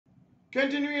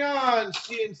Continuing on,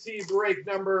 CNC break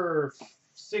number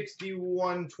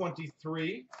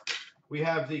 6123. We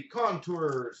have the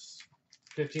Contours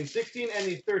 15-16 and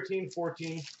the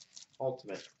 13-14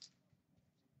 Ultimate.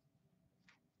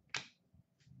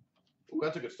 Ooh,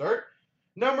 that's a good start.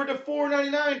 Number to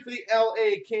 499 for the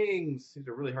LA Kings. These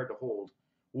are really hard to hold.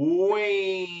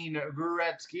 Wayne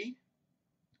Gretzky.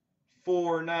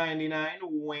 499,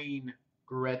 Wayne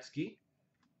Gretzky.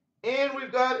 And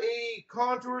we've got a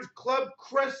Contours Club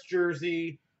Crest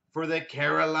jersey for the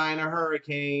Carolina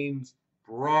Hurricanes,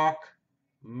 Brock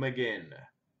McGinn.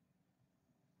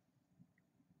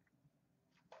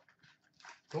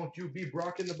 Don't you be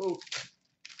Brock in the boat.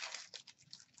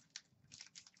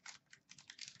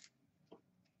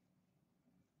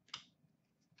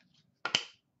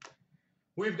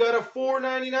 We've got a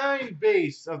 $4.99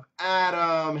 base of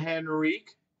Adam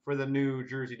Henrique for the New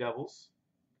Jersey Devils.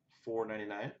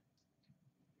 $4.99.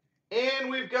 And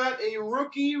we've got a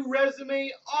rookie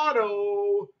resume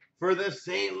auto for the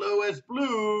St. Louis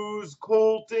Blues,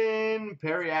 Colton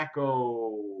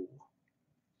Parayko.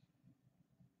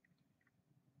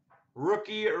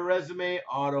 Rookie resume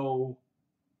auto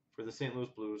for the St. Louis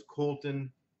Blues,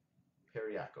 Colton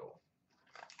Parayko.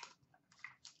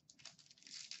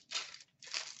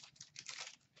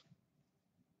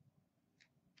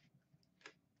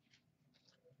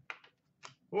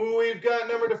 We've got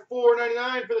number to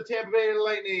 499 for the Tampa Bay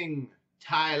Lightning,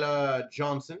 Tyler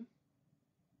Johnson.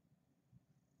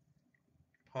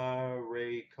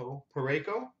 Parayko.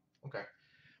 Okay.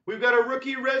 We've got a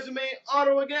rookie resume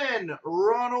auto again,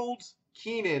 Ronald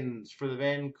Keenan for the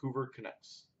Vancouver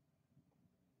Canucks.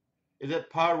 Is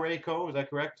it Parayko? Is that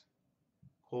correct?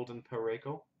 Colton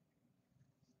Parayko.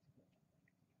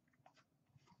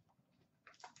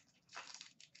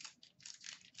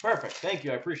 Perfect. Thank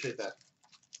you. I appreciate that.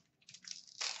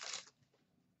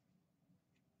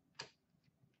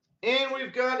 And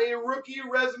we've got a rookie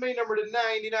resume number to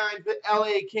 99 for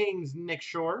LA Kings, Nick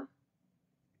Shore.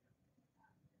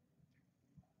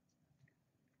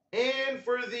 And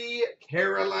for the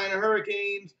Carolina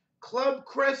Hurricanes, Club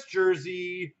Crest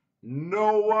jersey,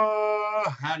 Noah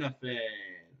Hanifin.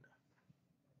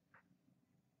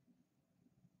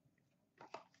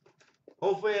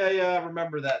 Hopefully I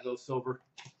remember that, though, Silver.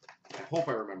 I hope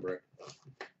I remember it.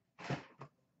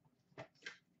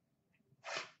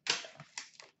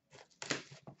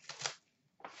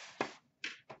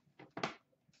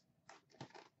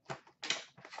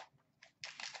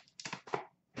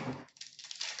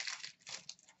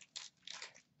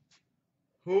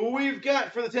 Who we've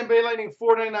got for the Tampa Bay Lightning,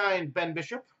 $4.99, Ben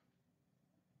Bishop.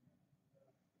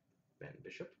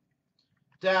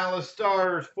 Dallas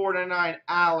Stars, $4.99,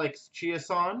 Alex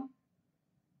Chiasson.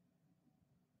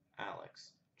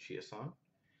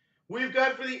 We've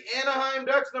got for the Anaheim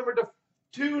Ducks, number to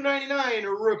 299,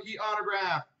 rookie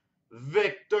autograph,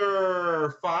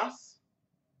 Victor Foss.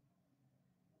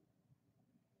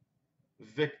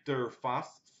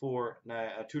 For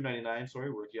 $2.99,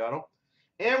 sorry, rookie auto.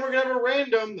 And we're going to have a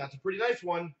random, that's a pretty nice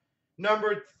one,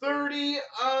 number 30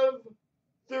 of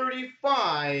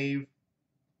 35,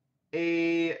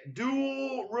 a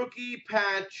dual rookie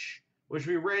patch, which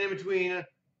we ran in between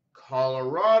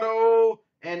Colorado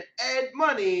and Ed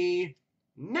Money,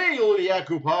 Nail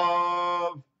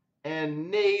Yakupov, and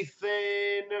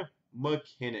Nathan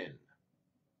McKinnon.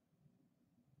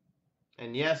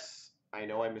 And yes, I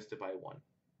know I missed it by one.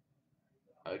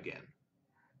 Again.